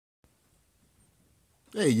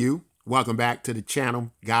Hey, you. Welcome back to the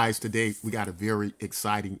channel. Guys, today we got a very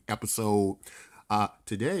exciting episode.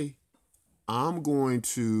 Today, I'm going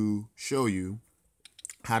to show you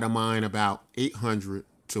how to mine about 800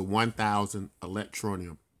 to 1,000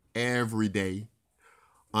 Electroneum every day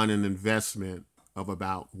on an investment of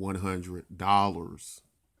about $100.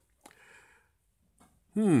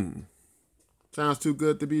 Sounds too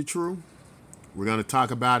good to be true? We're going to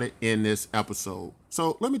talk about it in this episode.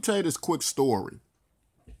 So let me tell you this quick story.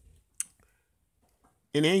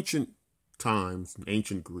 In ancient times, in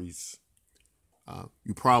ancient Greece,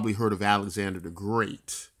 you probably heard of Alexander the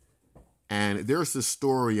Great. And there's this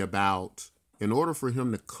story about, in order for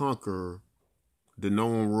him to conquer the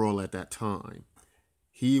known world at that time,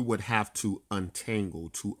 he would have to untangle,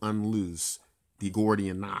 to unloose the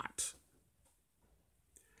Gordian knot.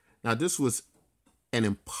 Now, this was an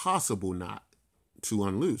impossible knot to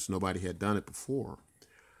unloose. Nobody had done it before.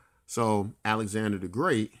 So Alexander the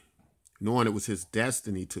Great, knowing it was his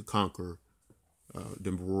destiny to conquer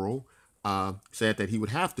the world, said that he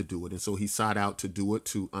would have to do it. And so he sought out to do it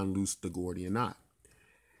to unloose the Gordian knot.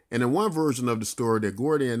 And in one version of the story, the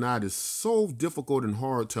Gordian knot is so difficult and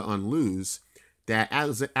hard to unloose that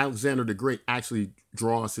Alexander the Great actually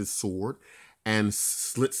draws his sword and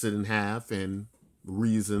slits it in half, and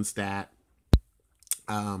reasons that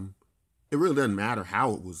it really doesn't matter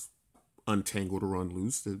how it was untangled or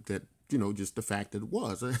unloosed, that just the fact that it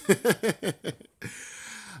was.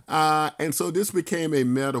 And so this became a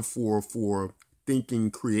metaphor for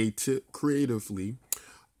thinking creatively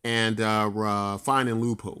and finding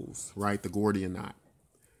loopholes, right? The Gordian knot.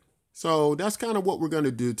 So that's kind of what we're going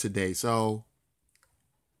to do today. So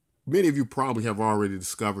many of you probably have already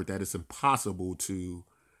discovered that it's impossible to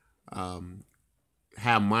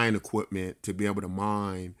have mine equipment to be able to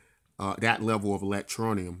mine that level of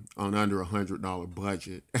electronium on under $100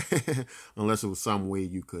 budget, unless it was some way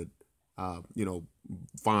you could,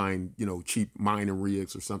 find, cheap mining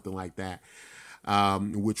rigs or something like that,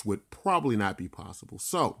 which would probably not be possible.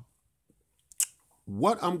 So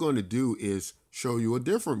what I'm going to do is show you a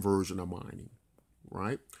different version of mining,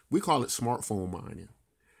 right? We call it smartphone mining,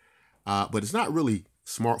 but it's not really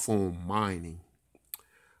smartphone mining.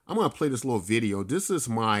 I'm going to play this little video. This is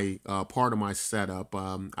my part of my setup.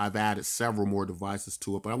 I've added several more devices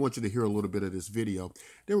to it, but I want you to hear a little bit of this video.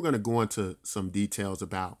 Then we're going to go into some details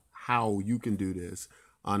about how you can do this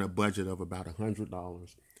on a budget of about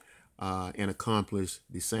 $100 and accomplish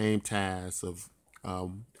the same task of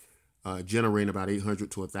generating about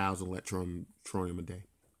 800 to 1,000 electroneum a day.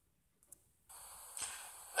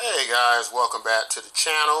 Hey guys, welcome back to the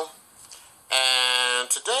channel. And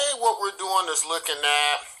today what we're doing is looking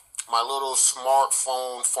at my little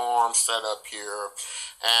smartphone farm setup here.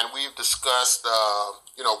 And we've discussed,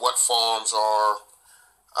 what farms are,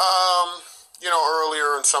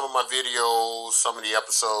 earlier in some of my videos, some of the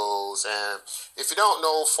episodes. And if you don't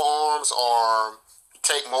know, farms are,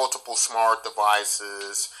 take multiple smart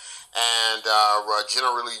devices, and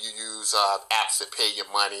generally you use apps that pay you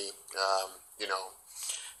money,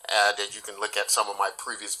 that you can look at some of my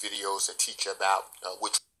previous videos that teach you about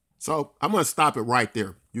which. So I'm going to stop it right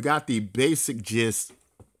there. You got the basic gist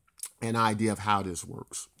and idea of how this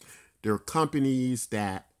works. There are companies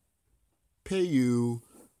that pay you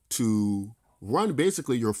to run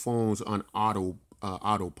basically your phones on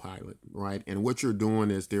autopilot, right? And what you're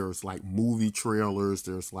doing is there's like movie trailers,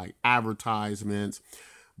 there's like advertisements,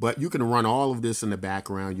 but you can run all of this in the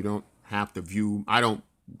background. You don't have to view. I don't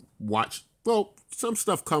watch. Well, some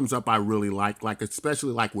stuff comes up I really like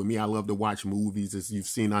especially like with me, I love to watch movies. As you've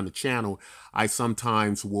seen on the channel, I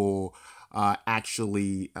sometimes will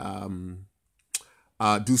actually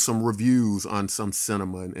do some reviews on some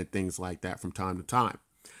cinema and things like that from time to time.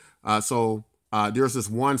 So there's this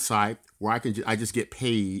one site where I just get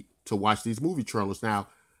paid to watch these movie trailers. Now,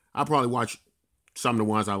 I probably watch some of the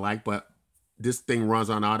ones I like, but this thing runs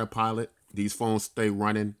on autopilot. These phones stay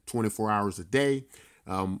running 24 hours a day.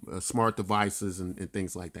 Smart devices and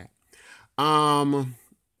things like that. Now,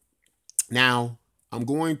 I'm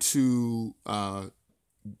going to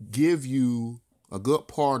give you a good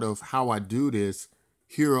part of how I do this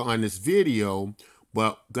here on this video,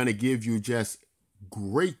 but going to give you just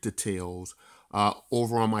great details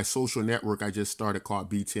over on my social network I just started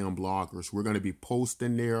called BTM Bloggers. We're going to be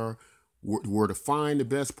posting there where to find the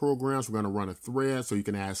best programs. We're going to run a thread so you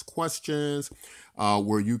can ask questions,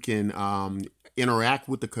 where you can interact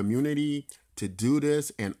with the community to do this,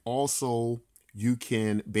 and also you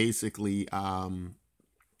can basically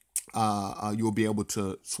you'll be able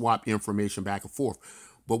to swap information back and forth.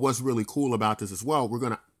 But what's really cool about this as well, we're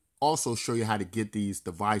going to also show you how to get these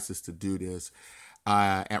devices to do this.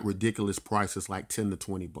 at ridiculous prices like 10 to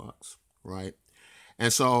 20 bucks, right?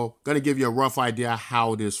 And so going to give you a rough idea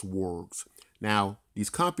how this works. Now, these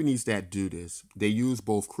companies that do this, they use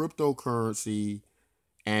both cryptocurrency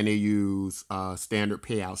and they use standard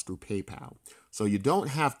payouts through PayPal. So you don't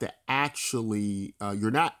have to actually,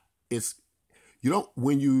 you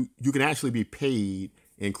can actually be paid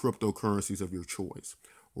in cryptocurrencies of your choice,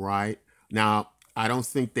 right? Now, I don't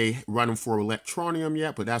think they run them for Electroneum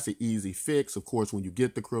yet, but that's an easy fix. Of course, when you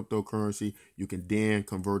get the cryptocurrency, you can then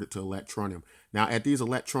convert it to Electroneum. Now, at these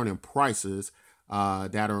Electroneum prices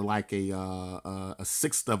that are like a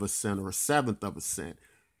sixth of a cent or a seventh of a cent,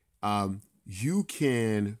 you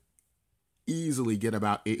can easily get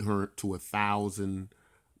about 800 to 1,000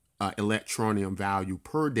 Electroneum value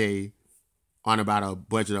per day on about a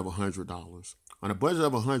budget of $100. On a budget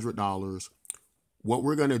of $100, what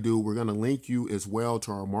we're going to do, we're going to link you as well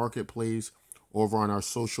to our marketplace over on our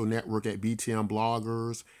social network at BTM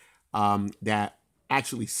Bloggers that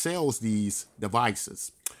actually sells these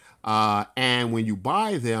devices. And when you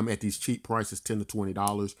buy them at these cheap prices, $10 to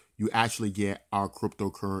 $20, you actually get our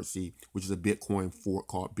cryptocurrency, which is a Bitcoin fork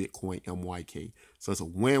called Bitcoin MYK. So it's a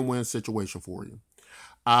win-win situation for you.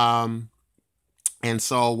 And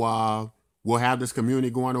so we'll have this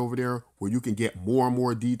community going over there where you can get more and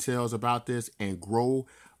more details about this and grow.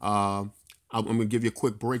 I'm going to give you a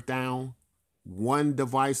quick breakdown. One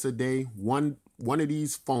device a day, one of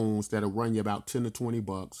these phones that'll run you about 10 to 20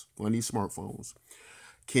 bucks, one of these smartphones,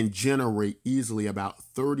 can generate easily about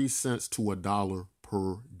 30 cents to $1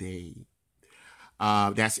 per day.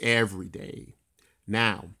 That's every day.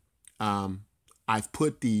 Now, I've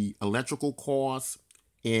put the electrical costs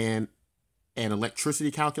in an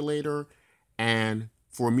electricity calculator, and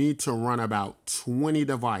for me to run about 20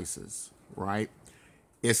 devices, right,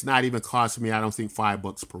 it's not even costing me, I don't think,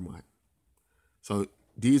 $5 per month. So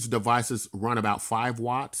these devices run about 5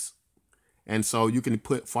 watts. And so you can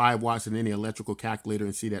put 5 watts in any electrical calculator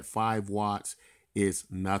and see that 5 watts is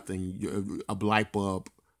nothing. A light bulb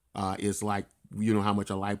is like, you know how much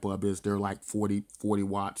a light bulb is. They're like 40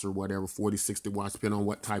 watts or whatever, 40, 60 watts, depending on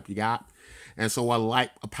what type you got. And so a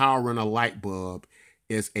powering a light bulb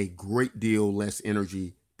is a great deal less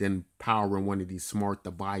energy than powering one of these smart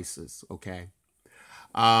devices, okay?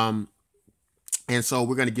 And so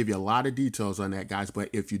we're going to give you a lot of details on that, guys. But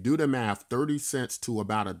if you do the math, 30 cents to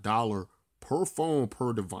about $1 per phone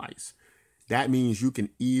per device, that means you can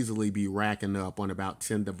easily be racking up on about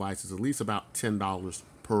 10 devices, at least about $10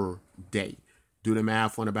 per day. Do the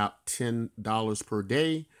math on about $10 per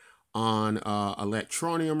day on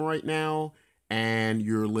Electroneum right now, and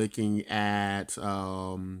you're looking at,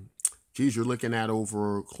 you're looking at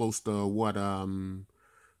over close to what,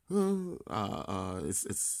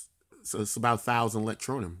 it's about 1,000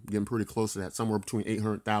 Electroneum, getting pretty close to that, somewhere between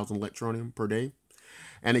 800,000 Electroneum per day.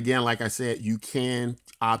 And again, like I said, you can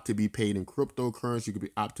opt to be paid in cryptocurrency. You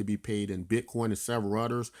could opt to be paid in Bitcoin and several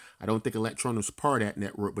others. I don't think Electroneum is part of that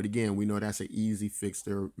network, but again, we know that's an easy fix.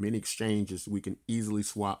 There are many exchanges we can easily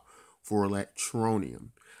swap for Electroneum.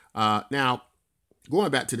 Now,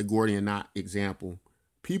 going back to the Gordian knot example,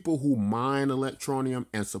 people who mine Electroneum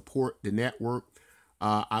and support the network,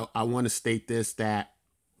 I want to state this, that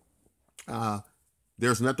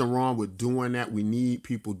there's nothing wrong with doing that. We need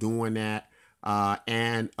people doing that.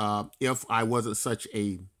 And if I wasn't such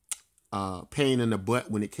a pain in the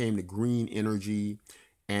butt when it came to green energy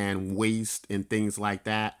and waste and things like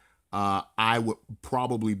that, I would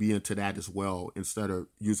probably be into that as well, instead of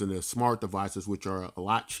using the smart devices, which are a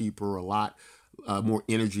lot cheaper, a lot more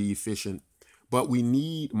energy efficient. But we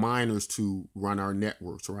need miners to run our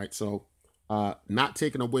networks, right? So not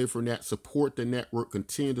taking away from that, support the network,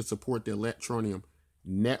 continue to support the Electroneum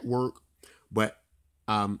network. But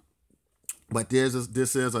this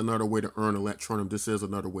is another way to earn Electroneum. This is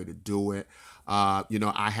another way to do it. You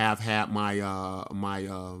know, I have had my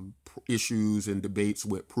issues and debates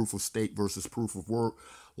with proof of stake versus proof of work.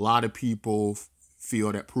 A lot of people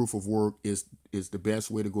feel that proof of work is the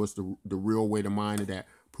best way to go. It's the real way to mine, and that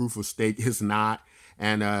proof of stake is not.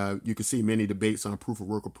 And you can see many debates on proof of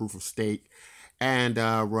work or proof of stake. And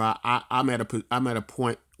I'm at a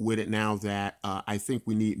point with it now that I think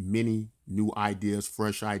we need many new ideas,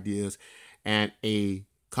 fresh ideas, and a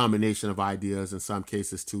combination of ideas in some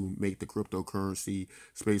cases to make the cryptocurrency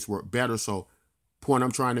space work better. So point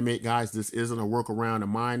I'm trying to make, guys, this isn't a workaround to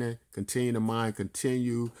mining. Continue to mine,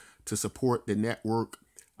 continue to support the network.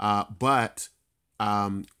 But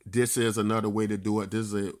this is another way to do it. This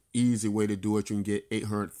is an easy way to do it. You can get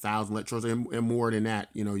 800,000 electrons and more than that.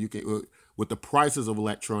 You know, you can, with the prices of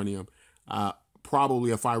Electroneum, probably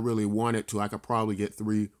if I really wanted to, I could probably get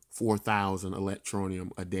 3,000 to 4,000 Electroneum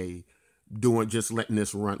a day doing, just letting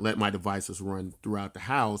this run, let my devices run throughout the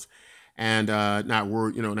house, and not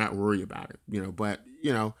worry about it, but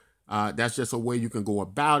that's just a way you can go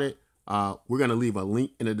about it. We're going to leave a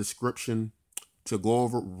link in the description to go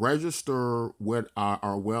over, register with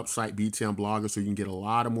our website, BTM Blogger, so you can get a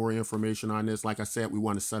lot of more information on this. Like I said, we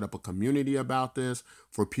want to set up a community about this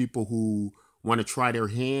for people who want to try their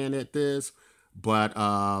hand at this. But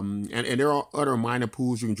and there are other mining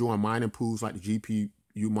pools. You can join mining pools like the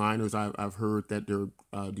GPU miners. I've heard that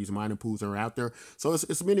these mining pools are out there. So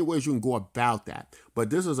it's many ways you can go about that. But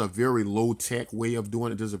this is a very low tech way of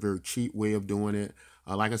doing it. This is a very cheap way of doing it.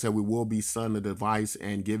 Like I said, we will be selling the device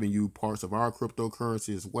and giving you parts of our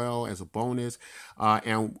cryptocurrency as well as a bonus.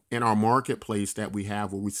 And in our marketplace that we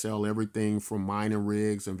have, where we sell everything from mining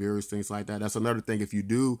rigs and various things like that. That's another thing. If you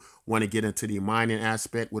do want to get into the mining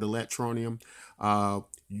aspect with Electroneum,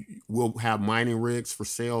 we'll have mining rigs for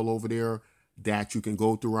sale over there that you can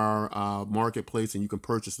go through our marketplace and you can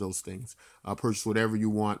purchase those things. Purchase whatever you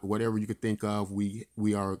want, whatever you could think of. We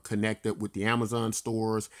are connected with the Amazon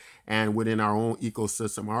stores, and within our own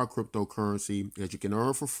ecosystem, our cryptocurrency that you can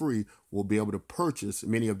earn for free, we'll be able to purchase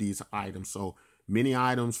many of these items. So many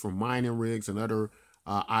items from mining rigs and other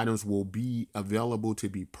items will be available to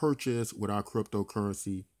be purchased with our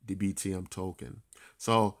cryptocurrency, the BTM token.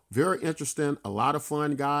 So very interesting, a lot of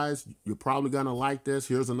fun, guys. You're probably going to like this.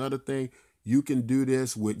 Here's another thing. You can do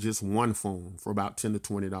this with just one phone for about $10 to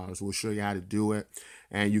 $20. We'll show you how to do it,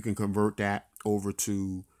 and you can convert that over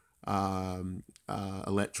to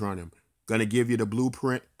Electroneum. Going to give you the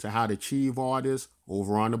blueprint to how to achieve all this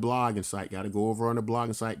over on the blogging site. Got to go over on the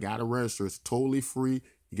blogging site. Got to register. It's totally free.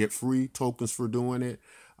 You get free tokens for doing it.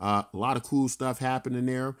 A lot of cool stuff happening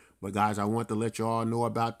there. But guys, I want to let you all know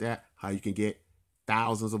about that, how you can get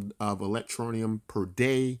thousands of Electroneum per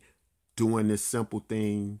day doing this simple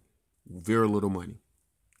thing. Very little money.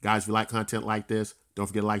 Guys, if you like content like this, don't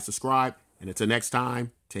forget to like, subscribe, and until next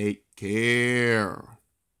time, take care.